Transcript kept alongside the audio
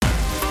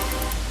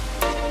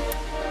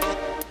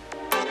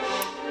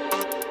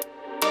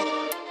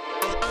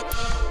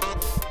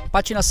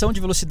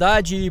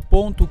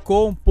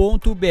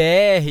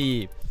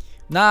patinaçãodevelocidade.com.br.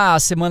 Na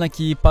semana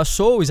que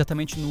passou,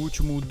 exatamente no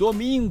último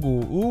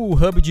domingo, o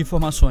hub de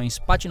informações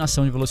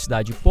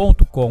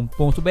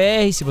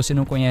patinaçãodevelocidade.com.br, se você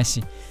não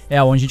conhece,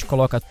 é onde a gente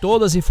coloca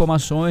todas as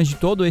informações de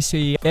todo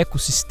esse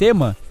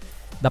ecossistema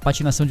da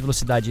patinação de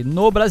velocidade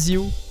no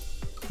Brasil.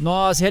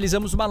 Nós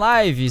realizamos uma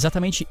live,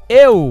 exatamente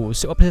eu,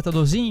 seu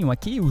apresentadorzinho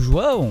aqui, o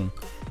João,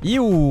 e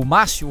o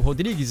Márcio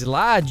Rodrigues,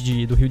 lá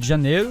do Rio de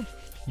Janeiro.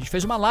 A gente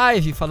fez uma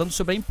live falando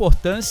sobre a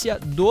importância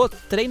do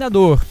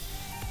treinador.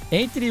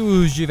 Entre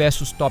os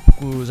diversos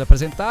tópicos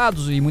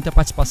apresentados e muita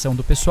participação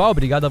do pessoal,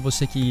 obrigado a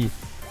você que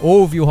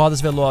ouve o Rodas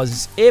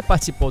Velozes e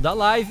participou da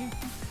live.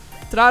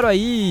 Trago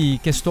aí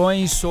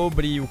questões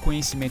sobre o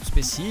conhecimento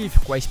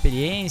específico, a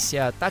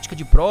experiência, a tática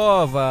de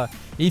prova,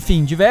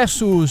 enfim,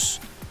 diversos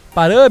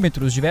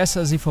parâmetros,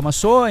 diversas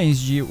informações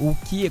de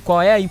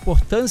qual é a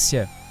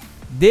importância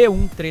de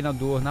um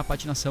treinador na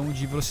patinação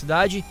de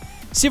velocidade.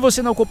 Se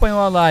você não acompanhou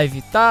a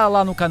live, tá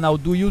lá no canal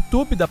do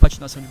YouTube da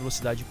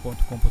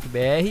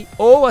patinaçãodevelocidade.com.br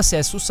ou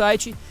acesse o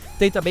site.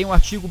 Tem também um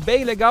artigo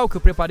bem legal que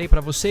eu preparei para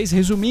vocês,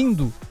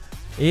 resumindo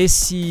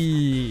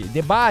esse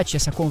debate,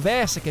 essa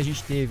conversa que a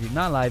gente teve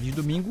na live de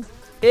domingo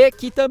e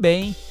que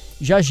também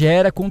já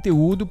gera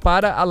conteúdo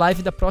para a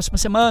live da próxima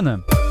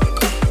semana.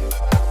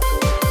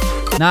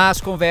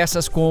 Nas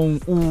conversas com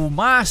o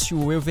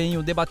Márcio, eu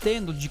venho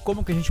debatendo de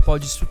como que a gente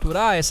pode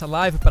estruturar essa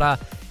live para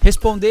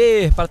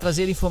responder, para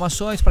trazer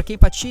informações para quem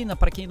patina,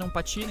 para quem não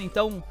patina.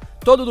 Então,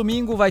 todo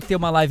domingo vai ter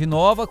uma live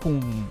nova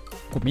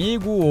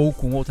comigo ou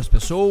com outras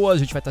pessoas. A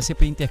gente vai estar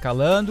sempre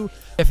intercalando.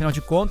 Afinal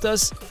de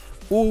contas,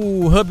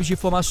 o hub de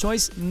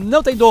informações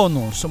não tem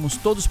dono. Somos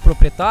todos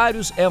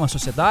proprietários, é uma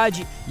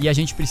sociedade e a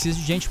gente precisa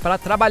de gente para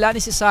trabalhar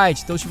nesse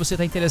site. Então, se você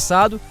está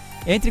interessado,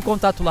 entre em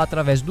contato lá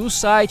através do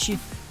site.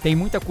 Tem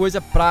muita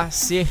coisa para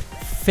ser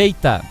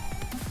feita.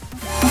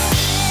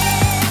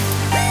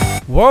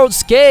 World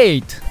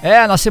Skate.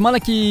 Na semana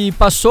que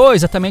passou,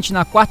 exatamente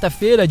na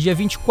quarta-feira, dia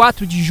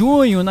 24 de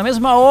junho, na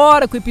mesma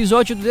hora que o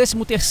episódio do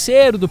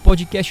 13º do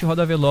podcast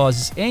Roda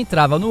Velozes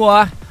entrava no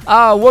ar,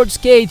 a World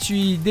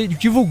Skate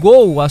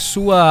divulgou a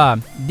sua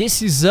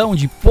decisão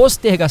de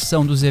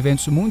postergação dos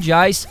eventos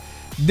mundiais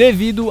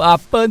devido à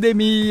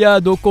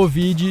pandemia do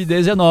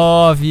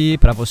Covid-19.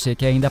 Para você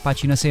que ainda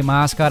patina sem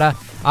máscara,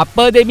 a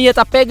pandemia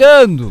tá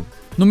pegando.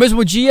 No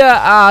mesmo dia,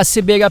 a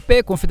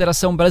CBHP,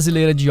 Confederação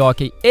Brasileira de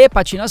Hóquei e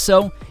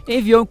Patinação,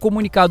 enviou um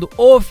comunicado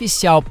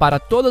oficial para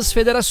todas as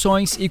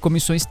federações e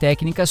comissões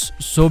técnicas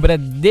sobre a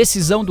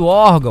decisão do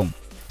órgão.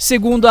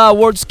 Segundo a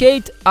World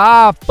Skate,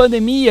 a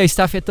pandemia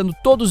está afetando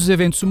todos os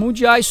eventos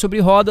mundiais sobre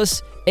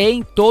rodas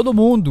em todo o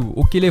mundo,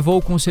 o que levou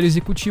o Conselho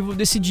Executivo a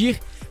decidir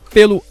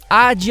pelo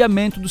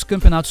adiamento dos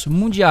campeonatos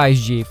mundiais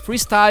de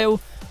freestyle,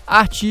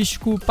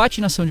 artístico,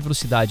 patinação de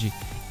velocidade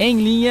em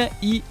linha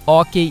e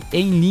hóquei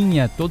em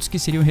linha, todos que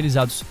seriam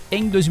realizados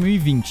em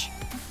 2020.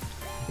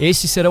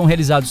 Esses serão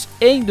realizados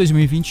em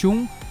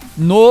 2021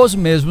 nos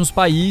mesmos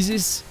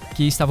países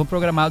que estavam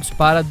programados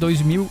para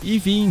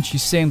 2020,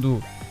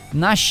 sendo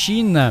na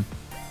China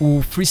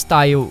o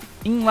freestyle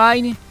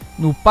inline,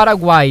 no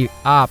Paraguai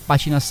a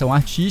patinação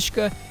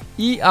artística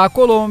e a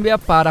Colômbia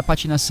para a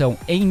patinação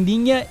em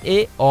linha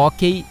e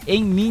hóquei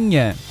em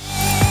linha.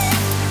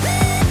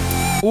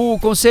 O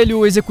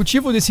Conselho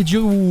Executivo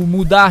decidiu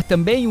mudar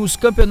também os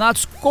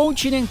campeonatos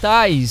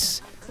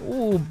continentais,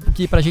 o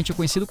que pra gente é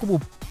conhecido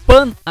como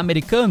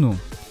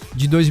Pan-Americano,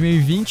 de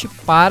 2020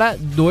 para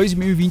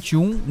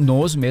 2021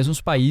 nos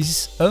mesmos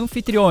países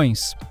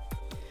anfitriões.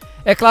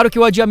 É claro que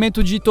o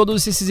adiamento de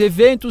todos esses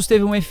eventos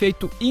teve um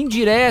efeito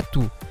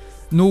indireto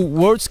no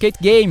World Skate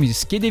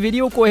Games, que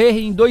deveria ocorrer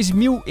em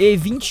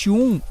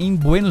 2021 em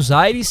Buenos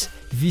Aires,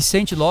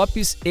 Vicente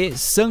Lopes e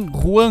San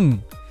Juan.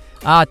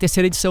 A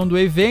terceira edição do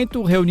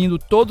evento, reunindo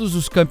todos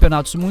os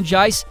campeonatos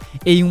mundiais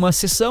em uma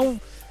sessão,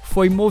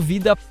 foi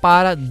movida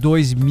para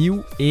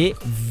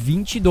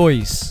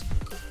 2022.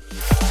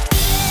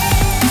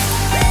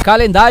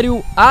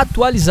 Calendário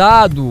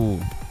atualizado,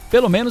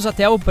 pelo menos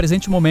até o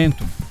presente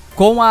momento.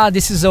 Com a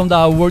decisão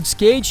da World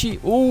Skate,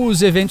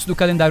 os eventos do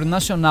calendário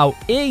nacional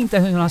e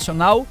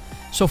internacional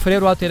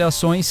sofreram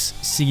alterações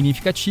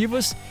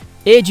significativas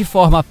e, de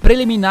forma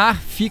preliminar,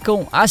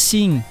 ficam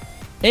assim.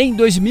 Em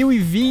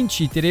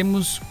 2020,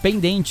 teremos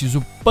pendentes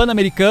o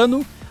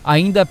Pan-Americano,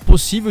 ainda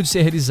possível de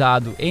ser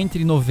realizado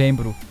entre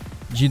novembro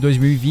de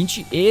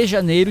 2020 e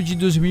janeiro de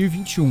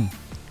 2021.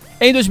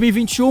 Em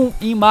 2021,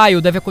 em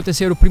maio, deve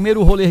acontecer o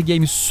primeiro Roller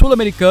Game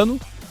sul-americano,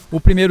 o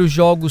primeiro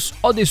Jogos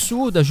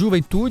Odesur da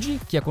Juventude,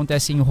 que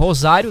acontece em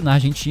Rosário, na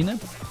Argentina.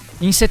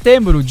 Em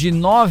setembro, de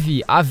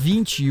 9 a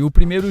 20, o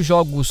primeiro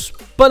Jogos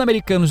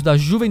Pan-Americanos da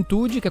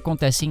Juventude, que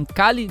acontece em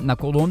Cali, na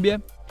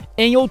Colômbia.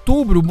 Em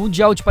outubro, o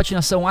Mundial de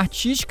Patinação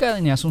Artística,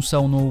 em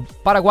Assunção, no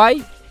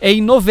Paraguai.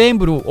 Em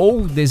novembro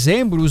ou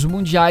dezembro, os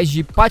Mundiais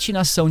de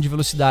Patinação de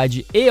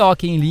Velocidade e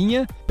Hóquei em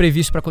Linha,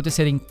 previstos para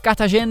acontecer em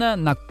Cartagena,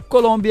 na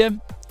Colômbia.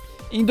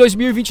 Em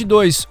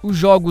 2022, os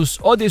Jogos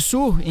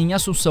Odesur, em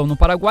Assunção, no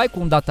Paraguai,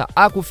 com data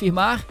a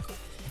confirmar.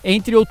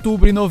 Entre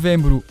outubro e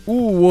novembro,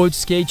 o World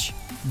Skate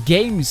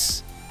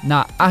Games,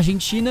 na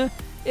Argentina,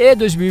 e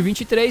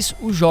 2023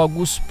 os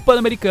Jogos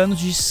Pan-Americanos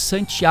de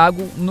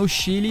Santiago, no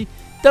Chile,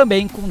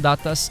 também com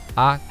datas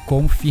a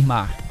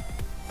confirmar.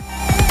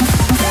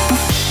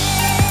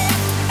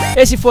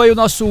 Esse foi o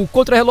nosso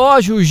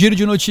Contrarrelógio, o giro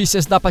de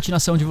notícias da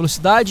patinação de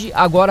velocidade.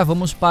 Agora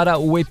vamos para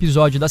o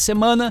episódio da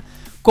semana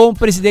com o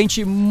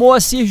presidente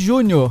Moacir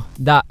Júnior,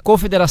 da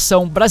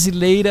Confederação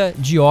Brasileira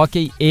de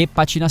Hóquei e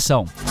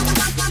Patinação.